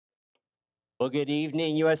Well, good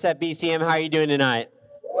evening, USF BCM. How are you doing tonight?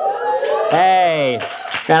 Hey,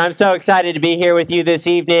 man, I'm so excited to be here with you this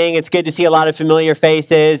evening. It's good to see a lot of familiar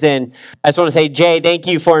faces. And I just want to say, Jay, thank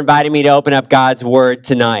you for inviting me to open up God's Word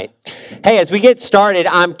tonight. Hey, as we get started,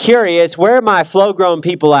 I'm curious, where are my flow-grown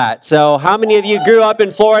people at? So how many of you grew up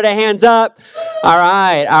in Florida? Hands up. All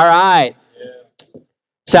right.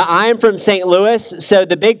 So I'm from St. Louis. So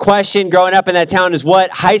the big question growing up in that town is,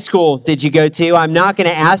 what high school did you go to? I'm not going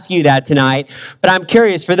to ask you that tonight, but I'm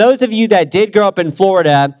curious, for those of you that did grow up in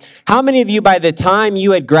Florida, how many of you by the time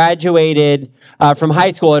you had graduated from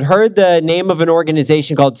high school had heard the name of an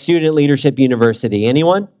organization called Student Leadership University?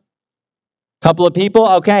 Anyone? Couple of people?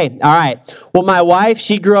 Okay. All right. Well, my wife,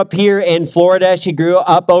 she grew up here in Florida. She grew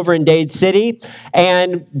up over in Dade City.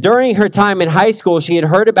 And during her time in high school, she had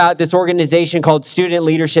heard about this organization called Student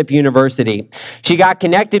Leadership University. She got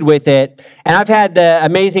connected with it. And I've had the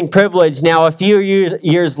amazing privilege now, a few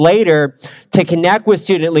years later, to connect with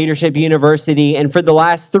Student Leadership University. And for the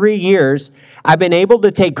last 3 years, I've been able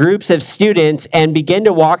to take groups of students and begin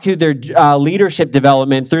to walk through their leadership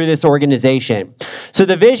development through this organization. So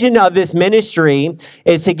the vision of this ministry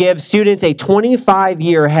is to give students a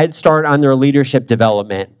 25-year head start on their leadership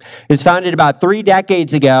development. It was founded about 3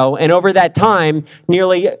 decades ago, and over that time,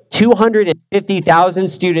 nearly 250,000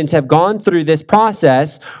 students have gone through this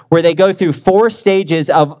process where they go through 4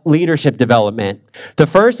 stages of leadership development. The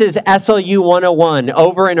first is SLU 101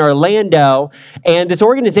 over in Orlando, and this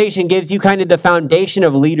organization gives you kind of the foundation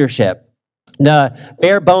of leadership, the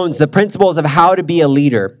bare bones, the principles of how to be a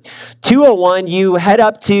leader. 201, you head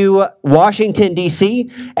up to Washington,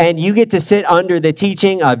 D.C., and you get to sit under the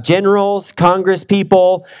teaching of generals, Congress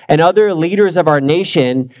people, and other leaders of our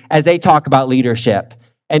nation as they talk about leadership.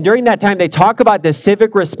 And during that time, they talk about the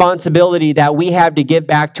civic responsibility that we have to give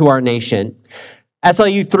back to our nation.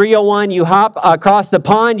 SLU 301, you hop across the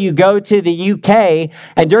pond, you go to the UK,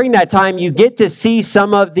 and during that time, you get to see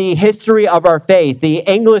some of the history of our faith, the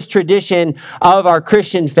English tradition of our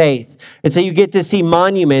Christian faith. And so you get to see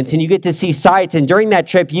monuments and you get to see sites. And during that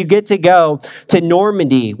trip, you get to go to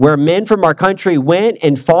Normandy, where men from our country went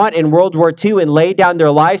and fought in World War II and laid down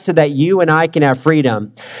their lives so that you and I can have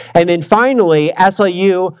freedom. And then finally,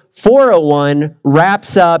 SLU 401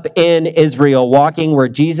 wraps up in Israel, walking where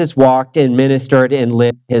Jesus walked and ministered and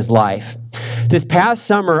lived his life. This past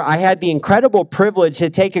summer, I had the incredible privilege to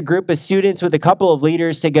take a group of students with a couple of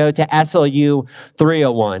leaders to go to SLU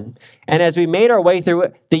 301. And as we made our way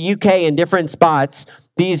through the UK in different spots,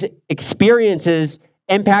 these experiences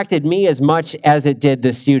impacted me as much as it did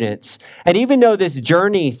the students. And even though this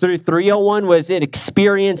journey through 301 was an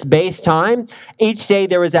experience-based time, each day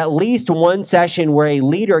there was at least one session where a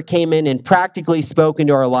leader came in and practically spoke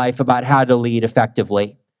into our life about how to lead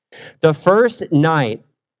effectively. The first night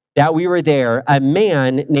that we were there, a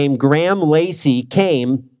man named Graham Lacey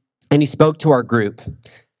came and he spoke to our group.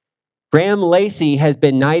 Graham Lacey has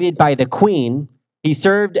been knighted by the Queen. He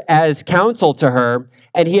served as counsel to her,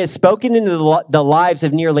 and he has spoken into the lives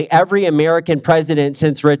of nearly every American president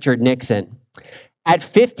since Richard Nixon. At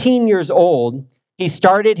 15 years old, he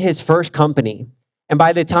started his first company, and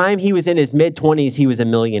by the time he was in his mid-20s, he was a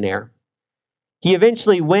millionaire. He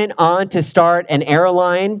eventually went on to start an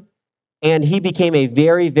airline, and he became a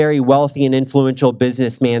very, very wealthy and influential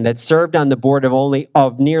businessman that served on the board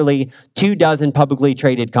of nearly 24 publicly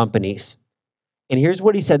traded companies. And here's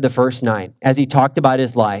what he said the first night as he talked about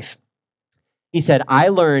his life. He said, I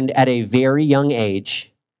learned at a very young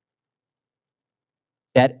age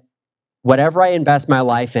that whatever I invest my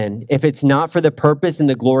life in, if it's not for the purpose and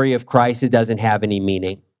the glory of Christ, it doesn't have any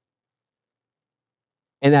meaning.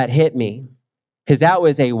 And that hit me, because that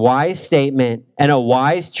was a wise statement and a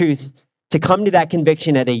wise truth to come to that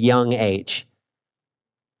conviction at a young age.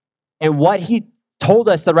 And what he told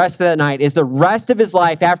us the rest of that night is the rest of his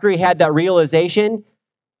life, after he had that realization,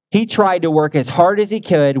 he tried to work as hard as he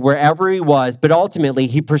could wherever he was, but ultimately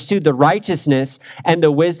he pursued the righteousness and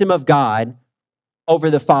the wisdom of God over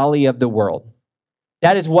the folly of the world.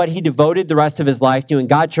 That is what he devoted the rest of his life to, and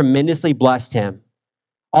God tremendously blessed him.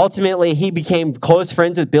 Ultimately, he became close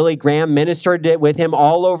friends with Billy Graham, ministered with him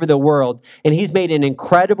all over the world, and he's made an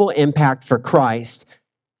incredible impact for Christ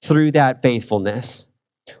through that faithfulness.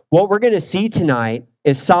 What we're going to see tonight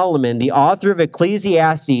is Solomon, the author of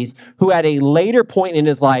Ecclesiastes, who at a later point in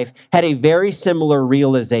his life had a very similar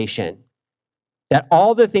realization that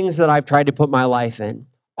all the things that I've tried to put my life in,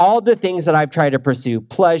 all the things that I've tried to pursue,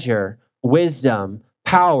 pleasure, wisdom,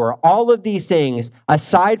 power, all of these things,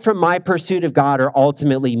 aside from my pursuit of God, are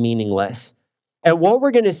ultimately meaningless. And what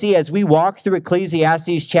we're going to see as we walk through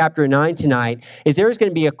Ecclesiastes chapter 9 tonight is there's going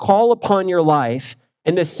to be a call upon your life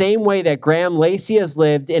in the same way that Graham Lacey has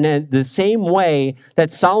lived, the same way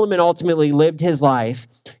that Solomon ultimately lived his life,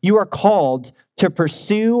 you are called to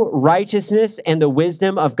pursue righteousness and the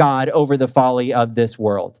wisdom of God over the folly of this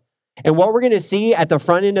world. And what we're going to see at the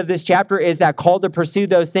front end of this chapter is that call to pursue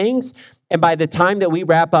those things. And by the time that we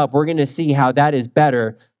wrap up, we're going to see how that is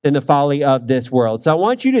better than the folly of this world. So I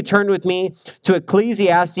want you to turn with me to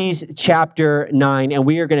Ecclesiastes chapter 9, and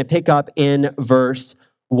we are going to pick up in verse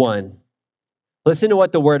 1. Listen to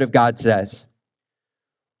what the word of God says.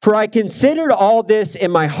 For I considered all this in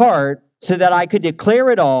my heart so that I could declare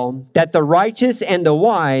it all, that the righteous and the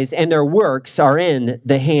wise and their works are in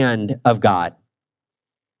the hand of God.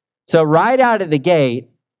 So right out of the gate,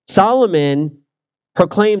 Solomon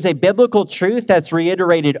proclaims a biblical truth that's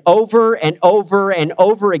reiterated over and over and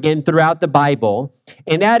over again throughout the Bible,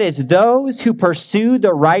 and that is those who pursue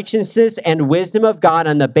the righteousness and wisdom of God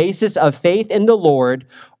on the basis of faith in the Lord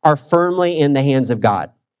are firmly in the hands of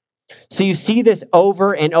God. So you see this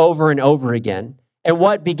over and over and over again. And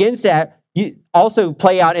what begins to also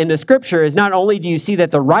play out in the scripture is not only do you see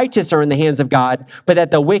that the righteous are in the hands of God, but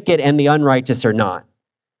that the wicked and the unrighteous are not.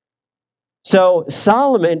 So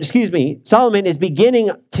Solomon is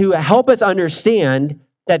beginning to help us understand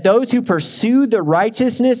that those who pursue the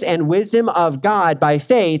righteousness and wisdom of God by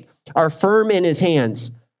faith are firm in his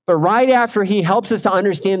hands. But right after he helps us to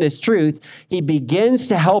understand this truth, he begins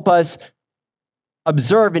to help us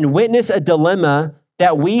observe and witness a dilemma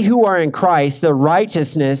that we who are in Christ, the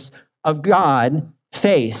righteousness of God,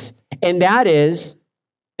 face. And that is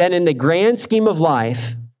that in the grand scheme of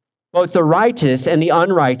life, both the righteous and the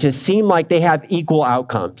unrighteous seem like they have equal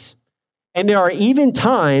outcomes. And there are even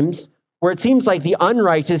times where it seems like the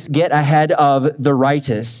unrighteous get ahead of the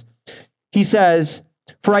righteous. He says,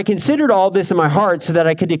 for I considered all this in my heart so that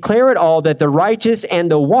I could declare it all, that the righteous and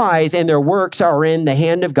the wise and their works are in the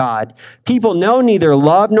hand of God. People know neither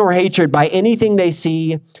love nor hatred by anything they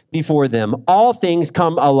see before them. All things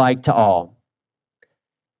come alike to all.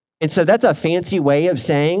 And so that's a fancy way of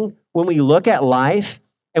saying when we look at life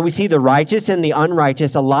and we see the righteous and the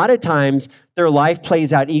unrighteous, a lot of times their life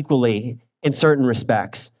plays out equally in certain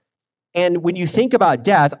respects. And when you think about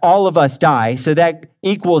death, all of us die, so that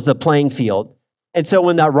equals the playing field. And so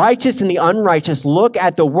when the righteous and the unrighteous look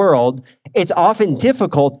at the world, it's often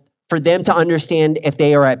difficult for them to understand if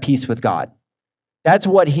they are at peace with God. That's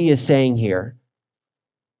what he is saying here.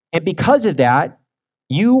 And because of that,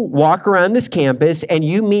 you walk around this campus and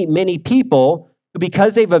you meet many people who,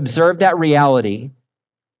 because they've observed that reality,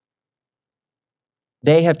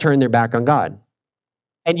 they have turned their back on God.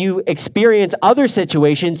 And you experience other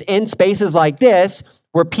situations in spaces like this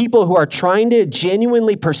where people who are trying to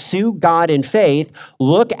genuinely pursue God in faith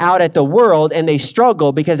look out at the world and they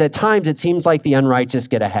struggle because at times it seems like the unrighteous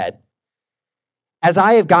get ahead. As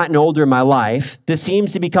I have gotten older in my life, this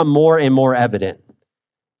seems to become more and more evident.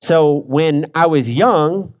 So when I was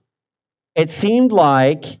young, it seemed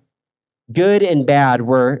like good and bad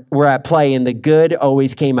were at play and the good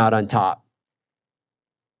always came out on top.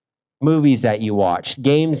 Movies that you watched,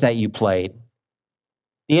 games that you played,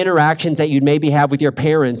 the interactions that you'd maybe have with your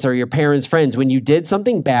parents or your parents' friends. When you did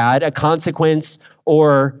something bad, a consequence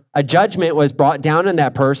or a judgment was brought down on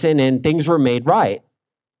that person and things were made right.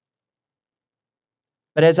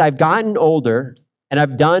 But as I've gotten older and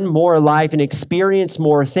I've done more life and experienced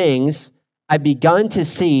more things, I've begun to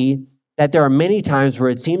see that there are many times where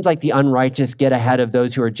it seems like the unrighteous get ahead of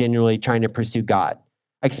those who are genuinely trying to pursue God.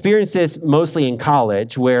 I experienced this mostly in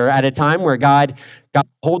college, where at a time where God got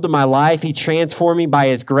hold of my life, he transformed me by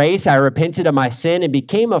his grace. I repented of my sin and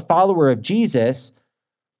became a follower of Jesus.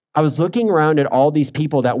 I was looking around at all these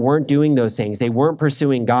people that weren't doing those things. They weren't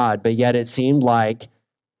pursuing God, but yet it seemed like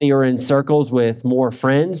they were in circles with more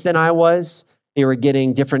friends than I was. They were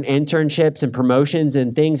getting different internships and promotions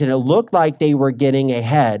and things, and it looked like they were getting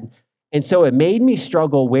ahead. And so it made me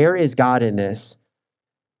struggle, where is God in this?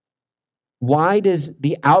 Why does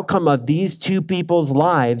the outcome of these two people's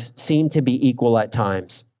lives seem to be equal at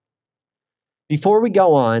times? Before we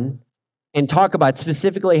go on and talk about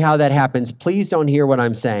specifically how that happens, please don't hear what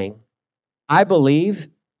I'm saying. I believe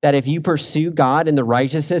that if you pursue God and the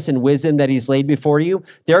righteousness and wisdom that he's laid before you,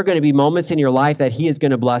 there are going to be moments in your life that he is going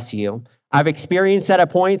to bless you. I've experienced that at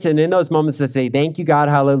points, and in those moments I say, thank you, God,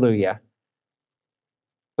 hallelujah.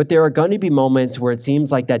 But there are going to be moments where it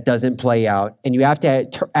seems like that doesn't play out, and you have to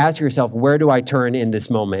ask yourself, where do I turn in this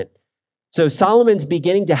moment? So Solomon's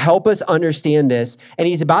beginning to help us understand this, and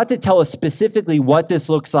he's about to tell us specifically what this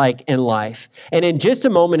looks like in life. And in just a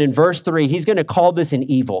moment, in verse 3, he's going to call this an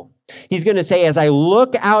evil. He's going to say, as I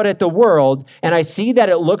look out at the world and I see that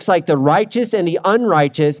it looks like the righteous and the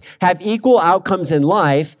unrighteous have equal outcomes in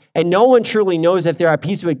life, and no one truly knows if they're at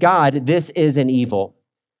peace with God, this is an evil.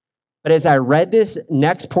 But as I read this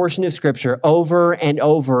next portion of Scripture over and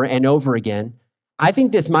over and over again, I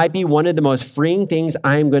think this might be one of the most freeing things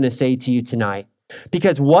I'm going to say to you tonight.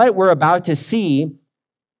 Because what we're about to see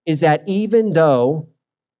is that even though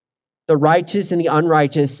the righteous and the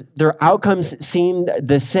unrighteous, their outcomes seem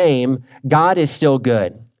the same, God is still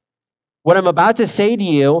good. What I'm about to say to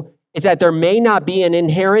you is that there may not be an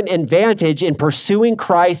inherent advantage in pursuing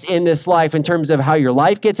Christ in this life in terms of how your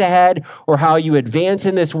life gets ahead or how you advance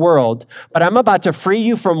in this world. But I'm about to free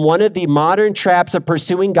you from one of the modern traps of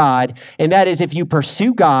pursuing God, and that is if you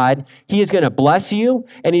pursue God, He is going to bless you,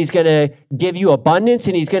 and He's going to give you abundance,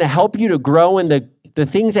 and He's going to help you to grow in the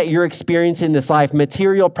things that you're experiencing in this life,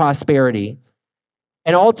 material prosperity.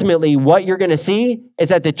 And ultimately, what you're going to see is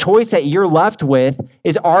that the choice that you're left with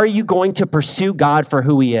is, are you going to pursue God for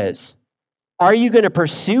who He is? Are you going to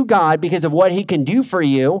pursue God because of what He can do for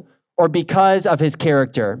you, or because of His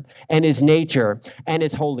character and His nature and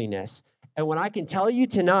His holiness? And what I can tell you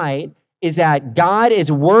tonight is that God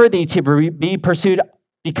is worthy to be pursued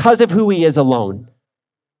because of who He is alone.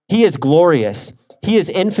 He is glorious. He is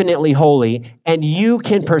infinitely holy, and you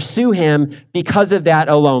can pursue Him because of that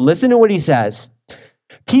alone. Listen to what He says.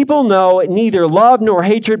 People know neither love nor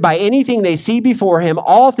hatred by anything they see before Him.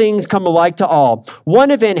 All things come alike to all.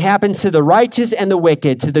 One event happens to the righteous and the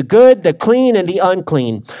wicked, to the good, the clean, and the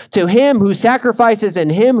unclean, to him who sacrifices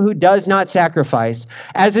and him who does not sacrifice.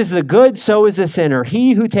 As is the good, so is the sinner.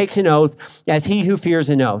 He who takes an oath, as he who fears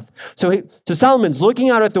an oath. So Solomon's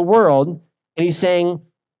looking out at the world, and he's saying,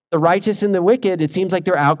 the righteous and the wicked, it seems like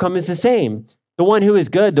their outcome is the same. The one who is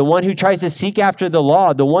good, the one who tries to seek after the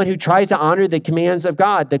law, the one who tries to honor the commands of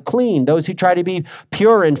God, the clean, those who try to be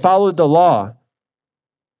pure and follow the law,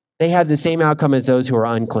 they have the same outcome as those who are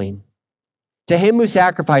unclean. To him who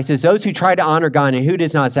sacrifices, those who try to honor God and who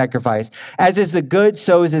does not sacrifice. As is the good,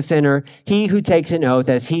 so is the sinner. He who takes an oath,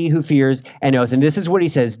 as he who fears an oath. And this is what he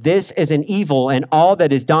says. This is an evil and all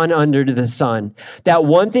that is done under the sun. That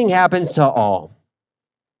one thing happens to all.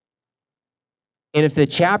 And if the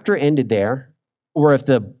chapter ended there, or if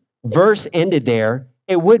the verse ended there,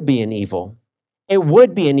 it would be an evil. It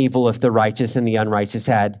would be an evil if the righteous and the unrighteous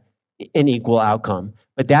had an equal outcome.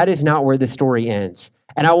 But that is not where the story ends.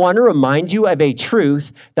 And I want to remind you of a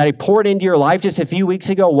truth that I poured into your life just a few weeks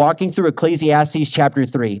ago, walking through Ecclesiastes chapter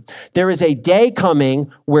 3. There is a day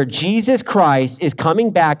coming where Jesus Christ is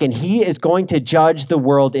coming back, and He is going to judge the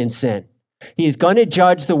world in sin. He is going to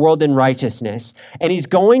judge the world in righteousness, and He's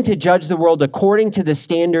going to judge the world according to the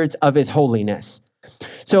standards of His holiness.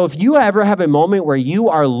 So if you ever have a moment where you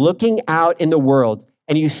are looking out in the world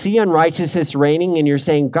and you see unrighteousness reigning and you're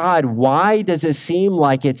saying, God, why does it seem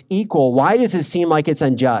like it's equal? Why does it seem like it's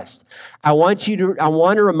unjust? I want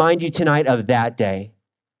to remind you tonight of that day.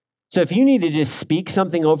 So if you need to just speak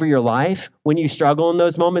something over your life when you struggle in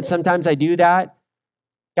those moments, sometimes I do that.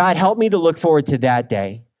 God, help me to look forward to that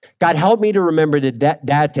day. God, help me to remember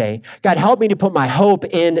that day. God, help me to put my hope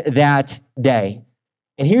in that day.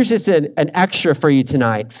 And here's just an extra for you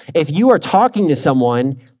tonight. If you are talking to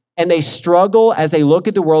someone and they struggle as they look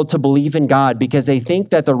at the world to believe in God because they think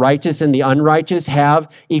that the righteous and the unrighteous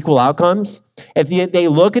have equal outcomes, if they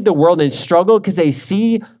look at the world and struggle because they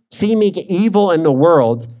see evil in the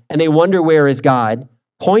world and they wonder where is God,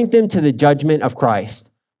 point them to the judgment of Christ.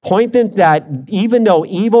 Point them that even though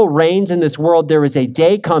evil reigns in this world, there is a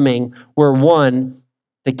day coming where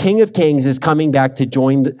the King of Kings is coming back to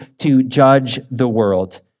judge the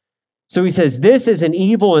world. So he says, this is an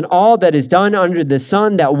evil and all that is done under the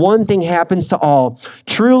sun, that one thing happens to all.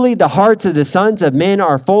 Truly, the hearts of the sons of men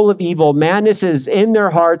are full of evil. Madness is in their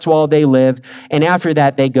hearts while they live, and after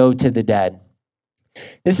that they go to the dead.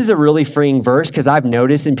 This is a really freeing verse because I've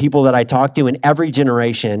noticed in people that I talk to in every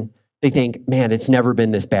generation, they think, man, it's never been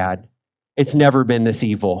this bad. It's never been this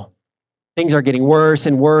evil. Things are getting worse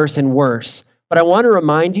and worse and worse. But I want to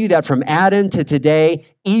remind you that from Adam to today,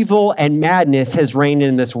 evil and madness has reigned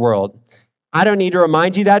in this world. I don't need to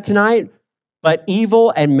remind you that tonight, but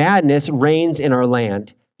evil and madness reigns in our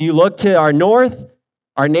land. You look to our north,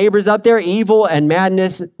 our neighbors up there, evil and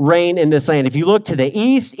madness reign in this land. If you look to the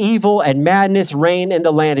east, evil and madness reign in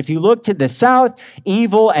the land. If you look to the south,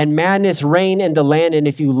 evil and madness reign in the land. And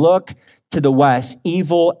if you look to the west,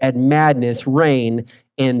 evil and madness reign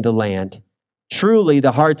in the land. Truly,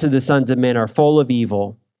 the hearts of the sons of men are full of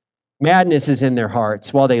evil. Madness is in their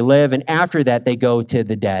hearts while they live, and after that they go to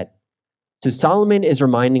the dead. So Solomon is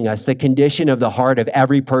reminding us the condition of the heart of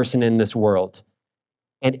every person in this world.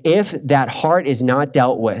 And if that heart is not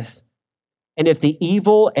dealt with, and if the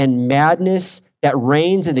evil and madness that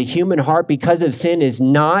reigns in the human heart because of sin is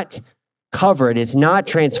not covered, is not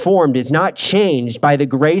transformed, is not changed by the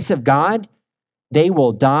grace of God, they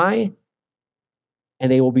will die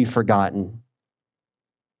and they will be forgotten.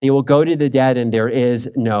 They will go to the dead and there is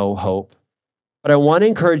no hope. But I want to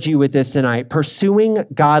encourage you with this tonight. Pursuing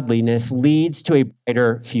godliness leads to a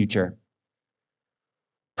brighter future.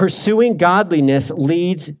 Pursuing godliness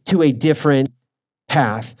leads to a different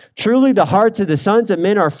path. Truly, the hearts of the sons of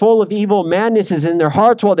men are full of evil. Madness is in their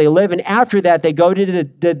hearts while they live, and after that they go to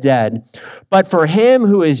the dead. But for him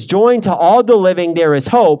who is joined to all the living, there is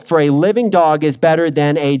hope, for a living dog is better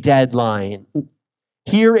than a dead lion.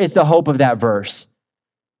 Here is the hope of that verse.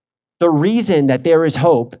 The reason that there is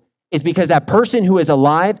hope is because that person who is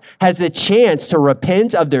alive has the chance to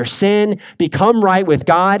repent of their sin, become right with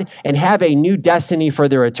God, and have a new destiny for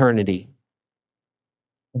their eternity.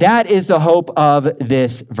 That is the hope of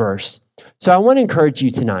this verse. So I want to encourage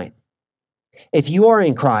you tonight. If you are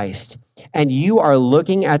in Christ and you are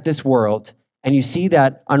looking at this world and you see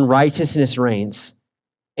that unrighteousness reigns,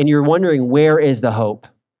 and you're wondering, where is the hope?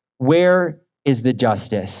 Where is the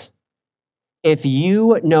justice? If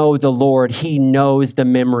you know the Lord, he knows the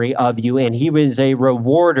memory of you, and he is a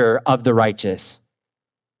rewarder of the righteous.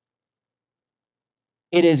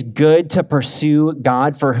 It is good to pursue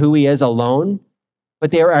God for who he is alone,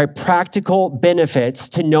 but there are practical benefits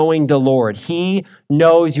to knowing the Lord. He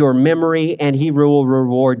knows your memory, and he will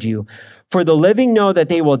reward you. For the living know that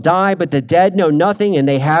they will die, but the dead know nothing, and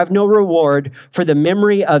they have no reward, for the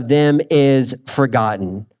memory of them is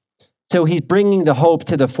forgotten. So he's bringing the hope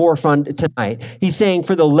to the forefront tonight. He's saying,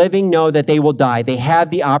 for the living know that they will die. They have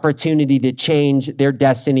the opportunity to change their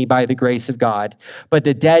destiny by the grace of God. But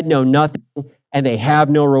the dead know nothing, and they have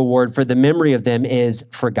no reward, for the memory of them is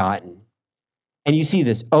forgotten. And you see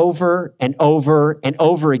this over and over and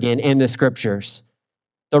over again in the scriptures.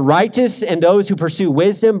 The righteous and those who pursue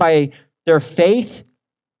wisdom by their faith,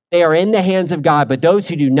 they are in the hands of God, but those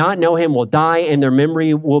who do not know him will die and their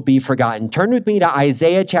memory will be forgotten. Turn with me to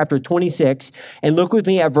Isaiah chapter 26 and look with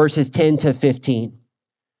me at verses 10 to 15.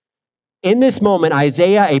 In this moment,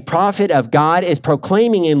 Isaiah, a prophet of God, is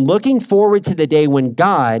proclaiming and looking forward to the day when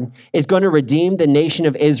God is going to redeem the nation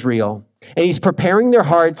of Israel. And he's preparing their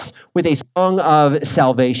hearts with a song of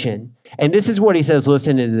salvation. And this is what he says,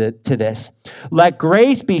 listen to this. Let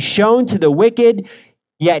grace be shown to the wicked,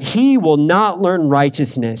 yet he will not learn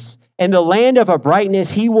righteousness. In the land of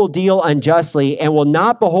uprightness, he will deal unjustly and will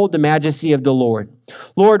not behold the majesty of the Lord.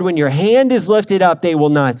 Lord, when your hand is lifted up, they will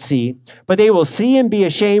not see, but they will see and be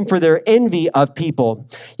ashamed for their envy of people.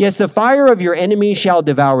 Yes, the fire of your enemies shall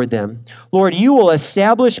devour them. Lord, you will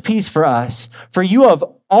establish peace for us, for you have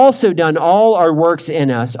also done all our works in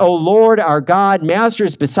us. O Lord, our God,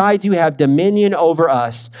 masters besides you have dominion over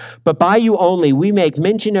us. But by you only we make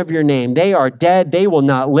mention of your name. They are dead, they will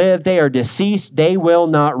not live. They are deceased, they will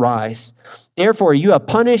not rise. Therefore, you have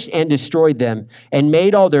punished and destroyed them and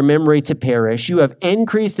made all their memory to perish. You have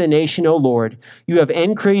increased the nation, O Lord. You have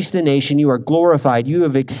increased the nation. You are glorified. You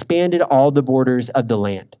have expanded all the borders of the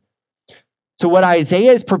land. So what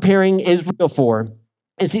Isaiah is preparing Israel for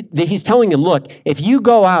is he's telling them, look, if you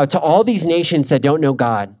go out to all these nations that don't know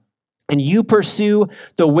God and you pursue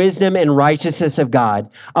the wisdom and righteousness of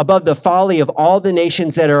God above the folly of all the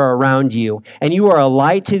nations that are around you, and you are a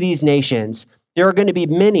light to these nations, there are going to be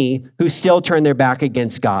many who still turn their back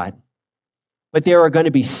against God. But there are going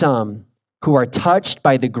to be some who are touched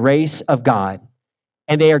by the grace of God,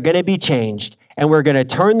 and they are going to be changed, and we're going to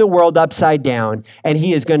turn the world upside down, and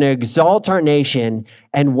he is going to exalt our nation,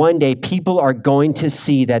 and one day people are going to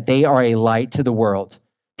see that they are a light to the world.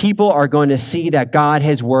 People are going to see that God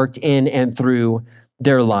has worked in and through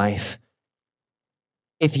their life.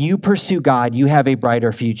 If you pursue God, you have a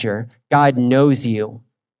brighter future. God knows you.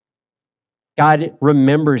 God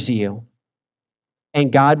remembers you,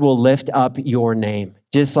 and God will lift up your name,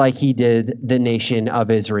 just like he did the nation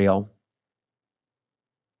of Israel.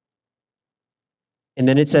 And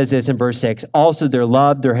then it says this in verse 6, also their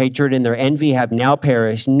love, their hatred, and their envy have now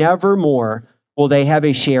perished. Nevermore will they have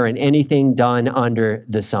a share in anything done under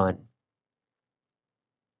the sun.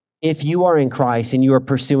 If you are in Christ and you are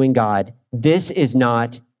pursuing God, this is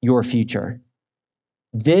not your future.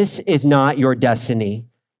 This is not your destiny.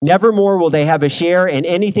 Nevermore will they have a share in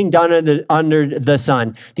anything done under the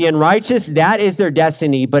sun. The unrighteous, that is their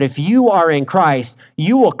destiny. But if you are in Christ,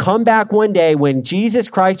 you will come back one day when Jesus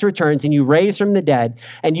Christ returns and you raise from the dead,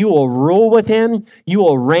 and you will rule with him, you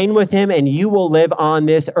will reign with him, and you will live on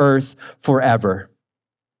this earth forever.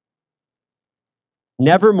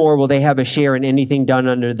 Nevermore will they have a share in anything done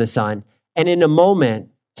under the sun. And in a moment,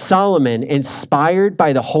 Solomon, inspired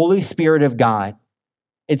by the Holy Spirit of God,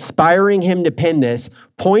 inspiring him to pen this,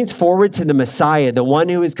 points forward to the Messiah, the one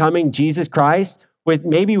who is coming, Jesus Christ,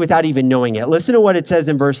 maybe without even knowing it. Listen to what it says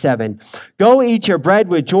in verse 7. Go eat your bread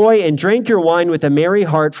with joy and drink your wine with a merry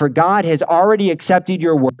heart, for God has already accepted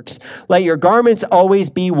your works. Let your garments always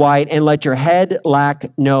be white, and let your head lack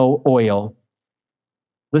no oil.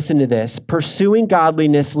 Listen to this. Pursuing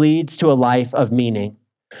godliness leads to a life of meaning.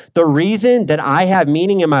 The reason that I have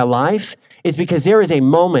meaning in my life is because there is a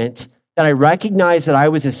moment that I recognized that I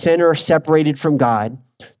was a sinner separated from God,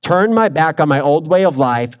 turned my back on my old way of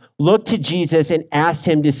life, looked to Jesus and asked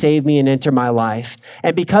him to save me and enter my life.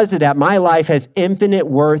 And because of that, my life has infinite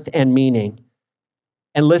worth and meaning.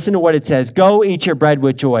 And listen to what it says. Go eat your bread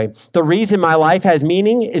with joy. The reason my life has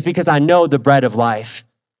meaning is because I know the bread of life.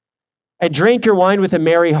 And drink your wine with a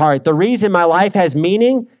merry heart. The reason my life has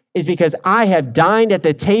meaning is because I have dined at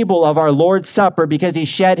the table of our Lord's Supper because he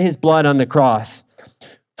shed his blood on the cross.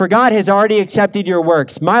 For God has already accepted your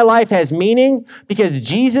works. My life has meaning because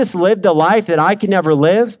Jesus lived a life that I could never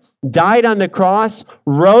live, died on the cross,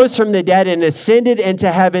 rose from the dead, and ascended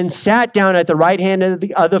into heaven, sat down at the right hand of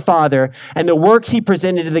the Father, and the works he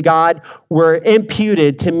presented to the God were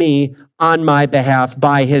imputed to me on my behalf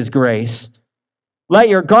by his grace. Let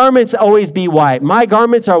your garments always be white. My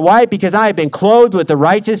garments are white because I have been clothed with the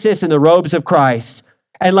righteousness and the robes of Christ.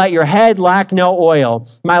 And let your head lack no oil.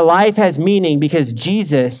 My life has meaning because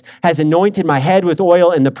Jesus has anointed my head with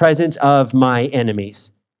oil in the presence of my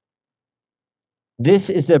enemies.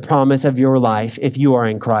 This is the promise of your life if you are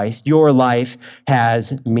in Christ. Your life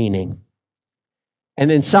has meaning. And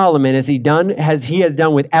then Solomon, as he has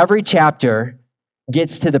done with every chapter,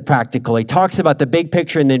 gets to the practical. He talks about the big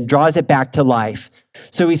picture and then draws it back to life.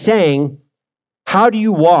 So he's saying, how do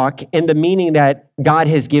you walk in the meaning that God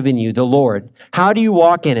has given you, the Lord? How do you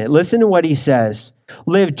walk in it? Listen to what he says.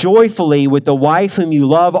 Live joyfully with the wife whom you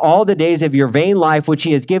love all the days of your vain life, which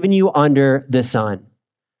he has given you under the sun.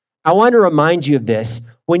 I want to remind you of this.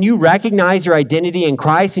 When you recognize your identity in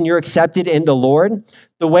Christ and you're accepted in the Lord,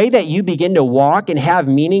 the way that you begin to walk and have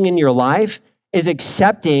meaning in your life is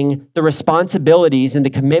accepting the responsibilities and the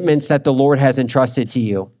commitments that the Lord has entrusted to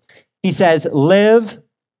you. He says, live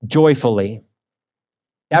joyfully.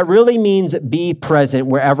 That really means be present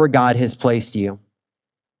wherever God has placed you.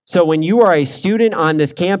 So when you are a student on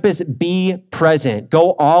this campus, be present.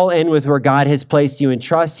 Go all in with where God has placed you and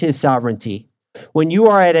trust his sovereignty. When you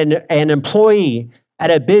are at an employee at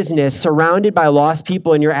a business surrounded by lost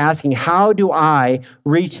people and you're asking, how do I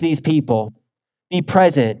reach these people? Be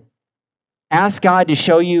present. Ask God to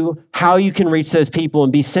show you how you can reach those people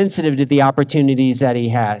and be sensitive to the opportunities that he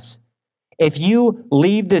has. If you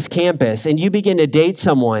leave this campus and you begin to date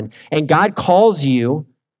someone and God calls you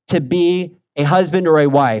to be a husband or a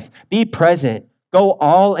wife, be present. Go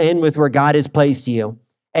all in with where God has placed you.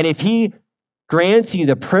 And if he grants you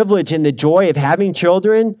the privilege and the joy of having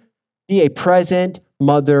children, be a present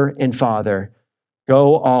mother and father.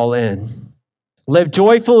 Go all in. Live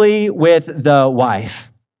joyfully with the wife.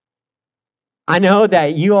 I know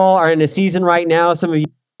that you all are in a season right now, some of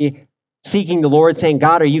you seeking the Lord, saying,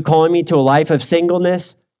 God, are you calling me to a life of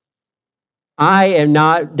singleness? I am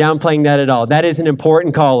not downplaying that at all. That is an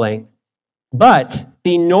important calling. But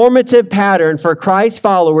the normative pattern for Christ's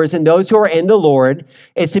followers and those who are in the Lord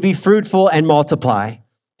is to be fruitful and multiply,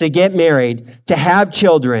 to get married, to have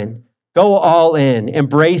children. Go all in,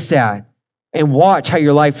 embrace that, and watch how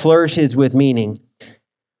your life flourishes with meaning.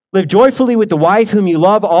 Live joyfully with the wife whom you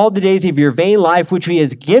love all the days of your vain life, which he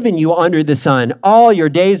has given you under the sun. All your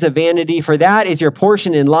days of vanity, for that is your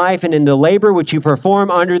portion in life and in the labor which you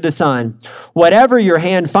perform under the sun. Whatever your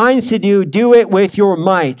hand finds to do, do it with your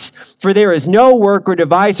might. For there is no work or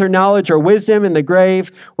device or knowledge or wisdom in the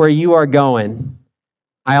grave where you are going.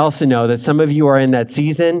 I also know that some of you are in that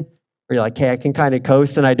season where you're like, hey, I can kind of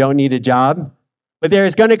coast and I don't need a job. But there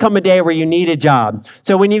is going to come a day where you need a job.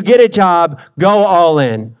 So when you get a job, go all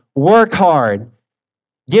in. Work hard.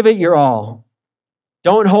 Give it your all.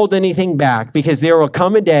 Don't hold anything back, because there will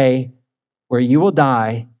come a day where you will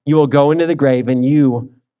die, you will go into the grave, and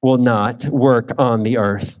you will not work on the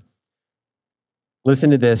earth. Listen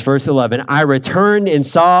to this, verse 11. I returned and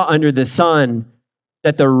saw under the sun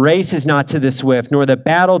that the race is not to the swift, nor the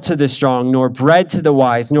battle to the strong, nor bread to the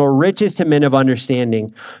wise, nor riches to men of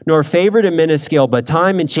understanding, nor favor to men of skill, but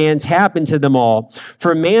time and chance happen to them all.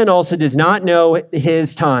 For man also does not know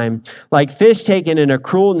his time. Like fish taken in a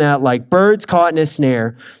cruel net, like birds caught in a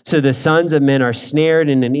snare, so the sons of men are snared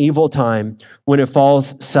in an evil time when it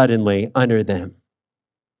falls suddenly under them.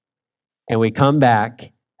 And we come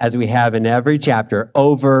back, as we have in every chapter,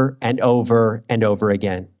 over and over and over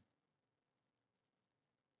again.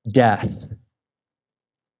 Death,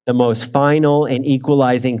 the most final and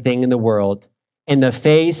equalizing thing in the world. In the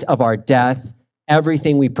face of our death,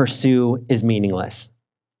 everything we pursue is meaningless.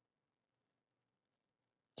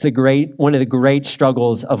 It's one of the great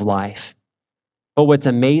struggles of life. But what's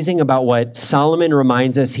amazing about what Solomon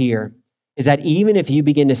reminds us here is that even if you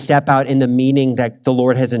begin to step out in the meaning that the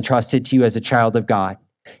Lord has entrusted to you as a child of God,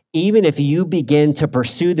 even if you begin to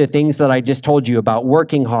pursue the things that I just told you about,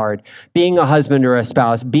 working hard, being a husband or a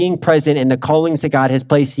spouse, being present in the callings that God has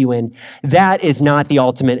placed you in, that is not the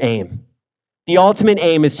ultimate aim. The ultimate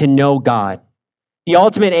aim is to know God. The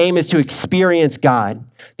ultimate aim is to experience God.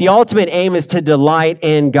 The ultimate aim is to delight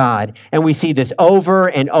in God. And we see this over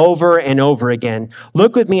and over and over again.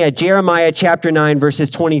 Look with me at Jeremiah chapter 9, verses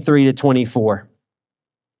 23 to 24.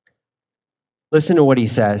 Listen to what he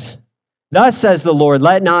says. Thus says the Lord,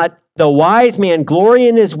 let not the wise man glory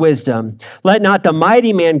in his wisdom, let not the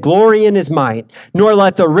mighty man glory in his might, nor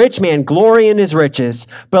let the rich man glory in his riches,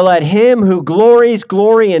 but let him who glories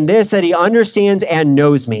glory in this, that he understands and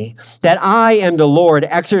knows me, that I am the Lord,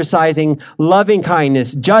 exercising loving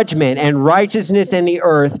kindness, judgment, and righteousness in the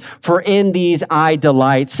earth, for in these I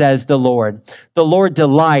delight, says the Lord. The Lord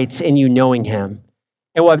delights in you knowing him.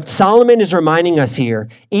 And what Solomon is reminding us here,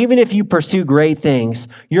 even if you pursue great things,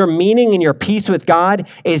 your meaning and your peace with God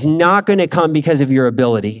is not going to come because of your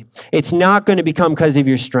ability. It's not going to become because of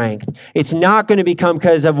your strength. It's not going to become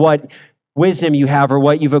because of what wisdom you have or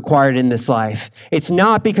what you've acquired in this life. It's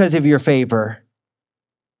not because of your favor.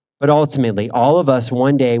 But ultimately, all of us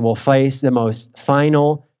one day will face the most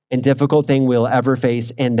final and difficult thing we'll ever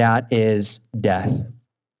face, and that is death.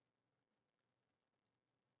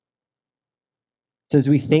 So as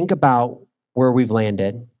we think about where we've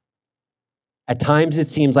landed, at times it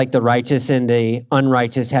seems like the righteous and the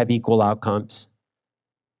unrighteous have equal outcomes.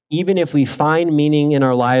 Even if we find meaning in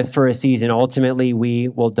our lives for a season, ultimately we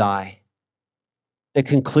will die. The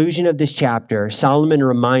conclusion of this chapter, Solomon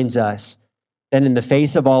reminds us that in the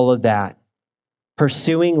face of all of that,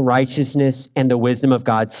 pursuing righteousness and the wisdom of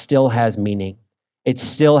God still has meaning. It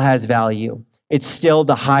still has value. It's still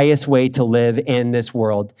the highest way to live in this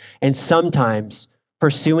world. And sometimes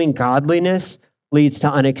pursuing godliness leads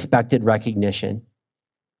to unexpected recognition.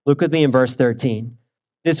 Look with me in verse 13.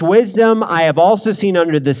 This wisdom I have also seen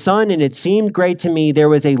under the sun, and it seemed great to me. There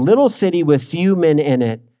was a little city with few men in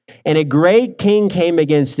it, and a great king came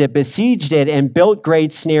against it, besieged it, and built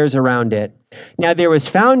great snares around it. Now there was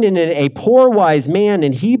found in it a poor wise man,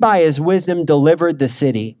 and he by his wisdom delivered the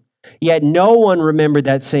city. Yet no one remembered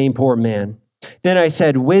that same poor man. Then I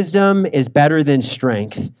said, wisdom is better than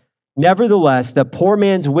strength. Nevertheless, the poor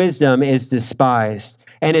man's wisdom is despised,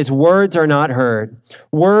 and his words are not heard.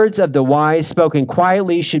 Words of the wise spoken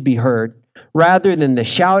quietly should be heard. Rather than the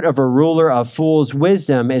shout of a ruler of fools,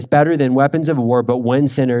 wisdom is better than weapons of war, but one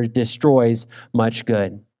sinner destroys much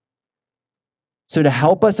good. So to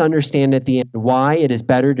help us understand at the end why it is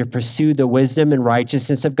better to pursue the wisdom and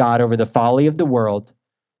righteousness of God over the folly of the world,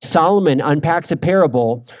 Solomon unpacks a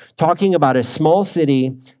parable talking about a small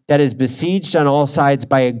city that is besieged on all sides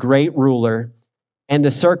by a great ruler, and the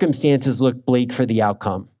circumstances look bleak for the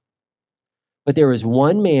outcome. But there is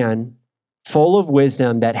one man full of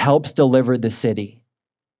wisdom that helps deliver the city.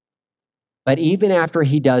 But even after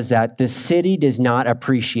he does that, the city does not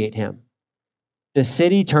appreciate him. The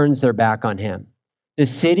city turns their back on him. The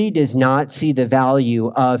city does not see the value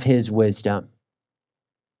of his wisdom.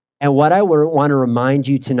 And what I want to remind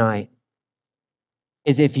you tonight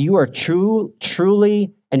is if you are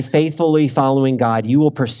truly and faithfully following God, you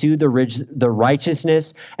will pursue the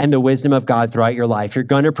righteousness and the wisdom of God throughout your life. You're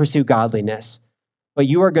going to pursue godliness, but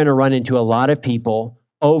you are going to run into a lot of people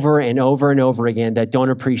over and over and over again that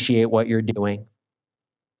don't appreciate what you're doing.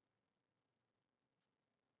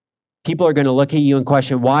 People are going to look at you and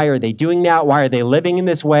question, why are they doing that? Why are they living in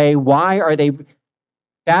this way? Why are they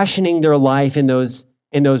fashioning their life in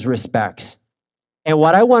those respects? And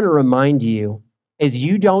what I want to remind you is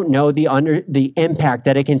you don't know the impact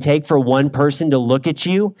that it can take for one person to look at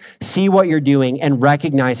you, see what you're doing, and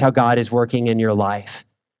recognize how God is working in your life.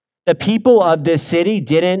 The people of this city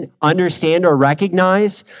didn't understand or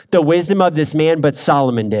recognize the wisdom of this man, but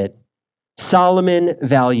Solomon did. Solomon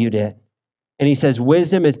valued it. And he says,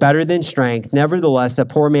 wisdom is better than strength. Nevertheless, the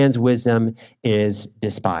poor man's wisdom is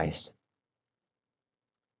despised.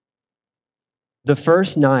 The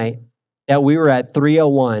first night that we were at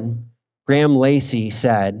 301, Graham Lacey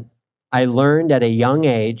said, I learned at a young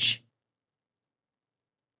age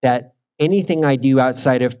that anything I do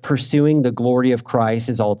outside of pursuing the glory of Christ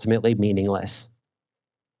is ultimately meaningless.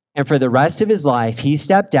 And for the rest of his life, he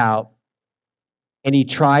stepped out and he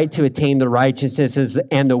tried to attain the righteousness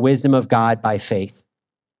and the wisdom of God by faith.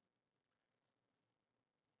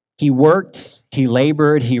 He worked, he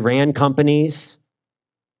labored, he ran companies.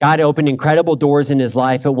 God opened incredible doors in his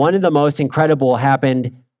life, but one of the most incredible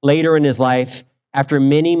happened later in his life after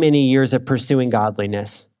many, many years of pursuing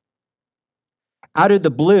godliness. Out of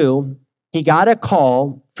the blue, he got a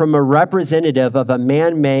call from a representative of a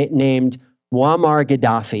man named Muammar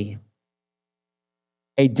Gaddafi,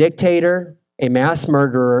 a dictator, a mass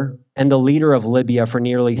murderer, and the leader of Libya for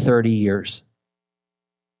nearly 30 years.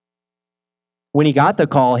 When he got the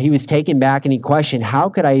call, he was taken back and he questioned, how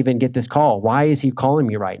could I even get this call? Why is he calling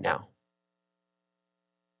me right now?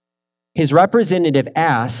 His representative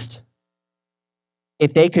asked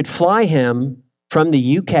if they could fly him from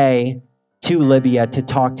the UK to Libya to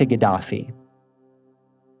talk to Gaddafi.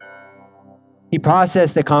 He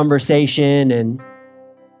processed the conversation and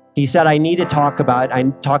he said, I need to talk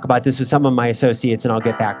about this with some of my associates and I'll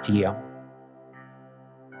get back to you.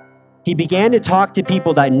 He began to talk to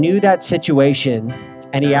people that knew that situation,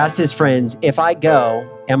 and he asked his friends, if I go,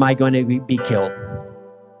 am I going to be killed?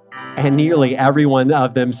 And nearly every one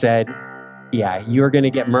of them said, yeah, you're going to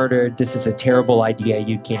get murdered. This is a terrible idea.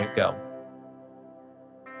 You can't go.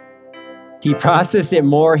 He processed it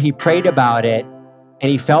more. He prayed about it,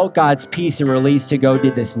 and he felt God's peace and release to go to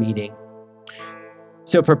this meeting.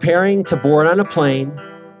 So preparing to board on a plane,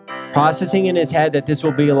 processing in his head that this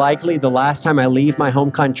will be likely the last time I leave my home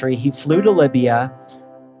country, he flew to Libya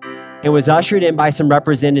and was ushered in by some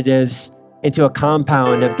representatives into a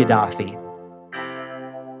compound of Gaddafi.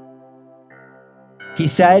 He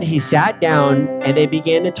said he sat down and they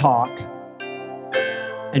began to talk,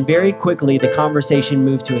 and very quickly the conversation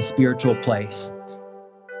moved to a spiritual place.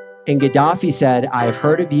 And Gaddafi said, I have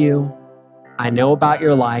heard of you, I know about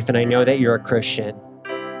your life, and I know that you're a Christian.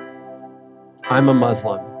 I'm a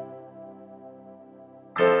Muslim.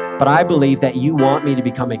 But I believe that you want me to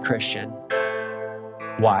become a Christian.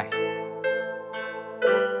 Why?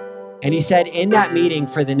 And he said in that meeting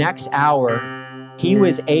for the next hour, he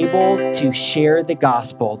was able to share the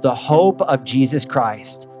gospel, the hope of Jesus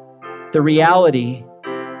Christ, the reality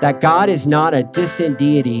that God is not a distant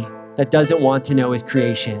deity that doesn't want to know his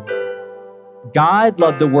creation. God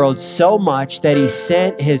loved the world so much that he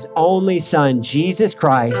sent his only son, Jesus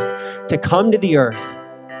Christ, to come to the earth,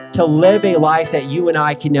 to live a life that you and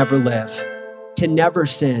I can never live, to never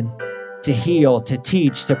sin, to heal, to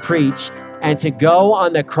teach, to preach, and to go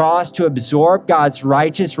on the cross to absorb God's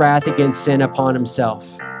righteous wrath against sin upon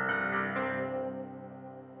himself.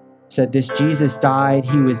 Said this Jesus died,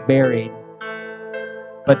 he was buried.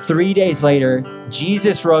 But 3 days later,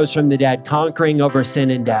 Jesus rose from the dead, conquering over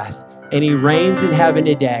sin and death. And he reigns in heaven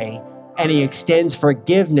today, and he extends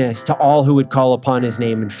forgiveness to all who would call upon his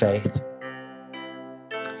name in faith.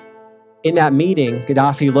 In that meeting,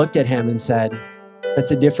 Gaddafi looked at him and said,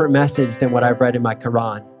 that's a different message than what I've read in my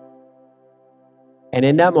Quran. And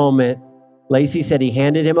in that moment, Lacey said he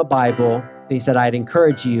handed him a Bible, and he said, I'd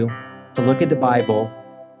encourage you to look at the Bible,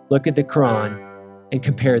 look at the Quran, and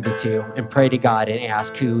compare the two, and pray to God and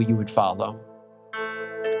ask who you would follow.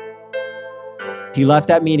 He left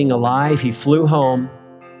that meeting alive. He flew home.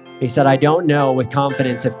 He said, I don't know with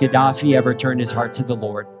confidence if Gaddafi ever turned his heart to the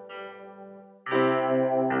Lord.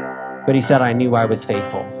 But he said, I knew I was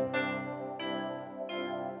faithful.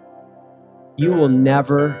 You will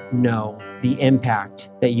never know the impact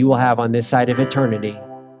that you will have on this side of eternity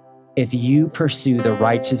if you pursue the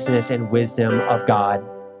righteousness and wisdom of God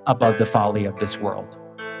above the folly of this world.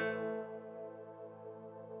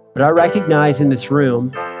 But I recognize in this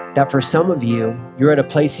room that for some of you, you're at a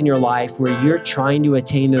place in your life where you're trying to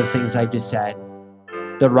attain those things I just said.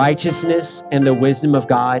 The righteousness and the wisdom of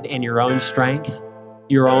God in your own strength,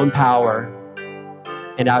 your own power,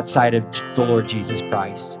 and outside of the Lord Jesus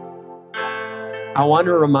Christ. I want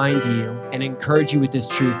to remind you and encourage you with this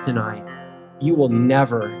truth tonight. You will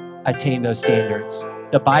never attain those standards.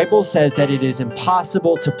 The Bible says that it is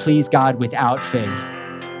impossible to please God without faith.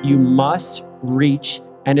 You must reach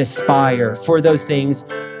and aspire for those things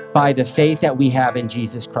by the faith that we have in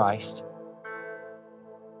Jesus Christ.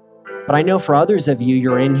 But I know for others of you,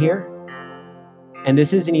 you're in here, and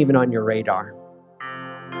this isn't even on your radar.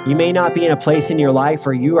 You may not be in a place in your life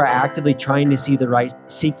where you are actively trying to seek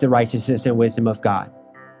the righteousness and wisdom of God.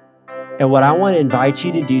 And what I want to invite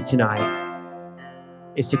you to do tonight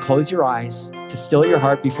is to close your eyes, to still your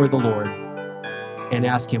heart before the Lord, and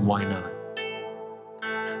ask Him, why not?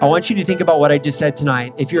 I want you to think about what I just said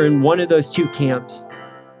tonight. If you're in one of those two camps,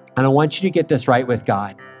 and I want you to get this right with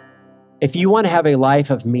God. If you want to have a life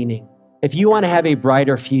of meaning, if you want to have a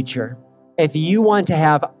brighter future, if you want to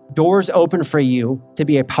have doors open for you to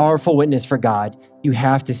be a powerful witness for God, you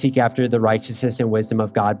have to seek after the righteousness and wisdom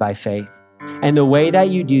of God by faith. And the way that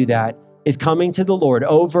you do that is coming to the Lord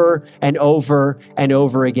over and over and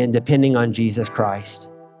over again, depending on Jesus Christ.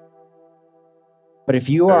 But if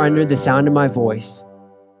you are under the sound of my voice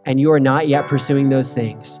and you are not yet pursuing those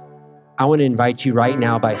things, I want to invite you right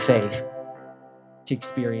now by faith to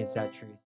experience that truth.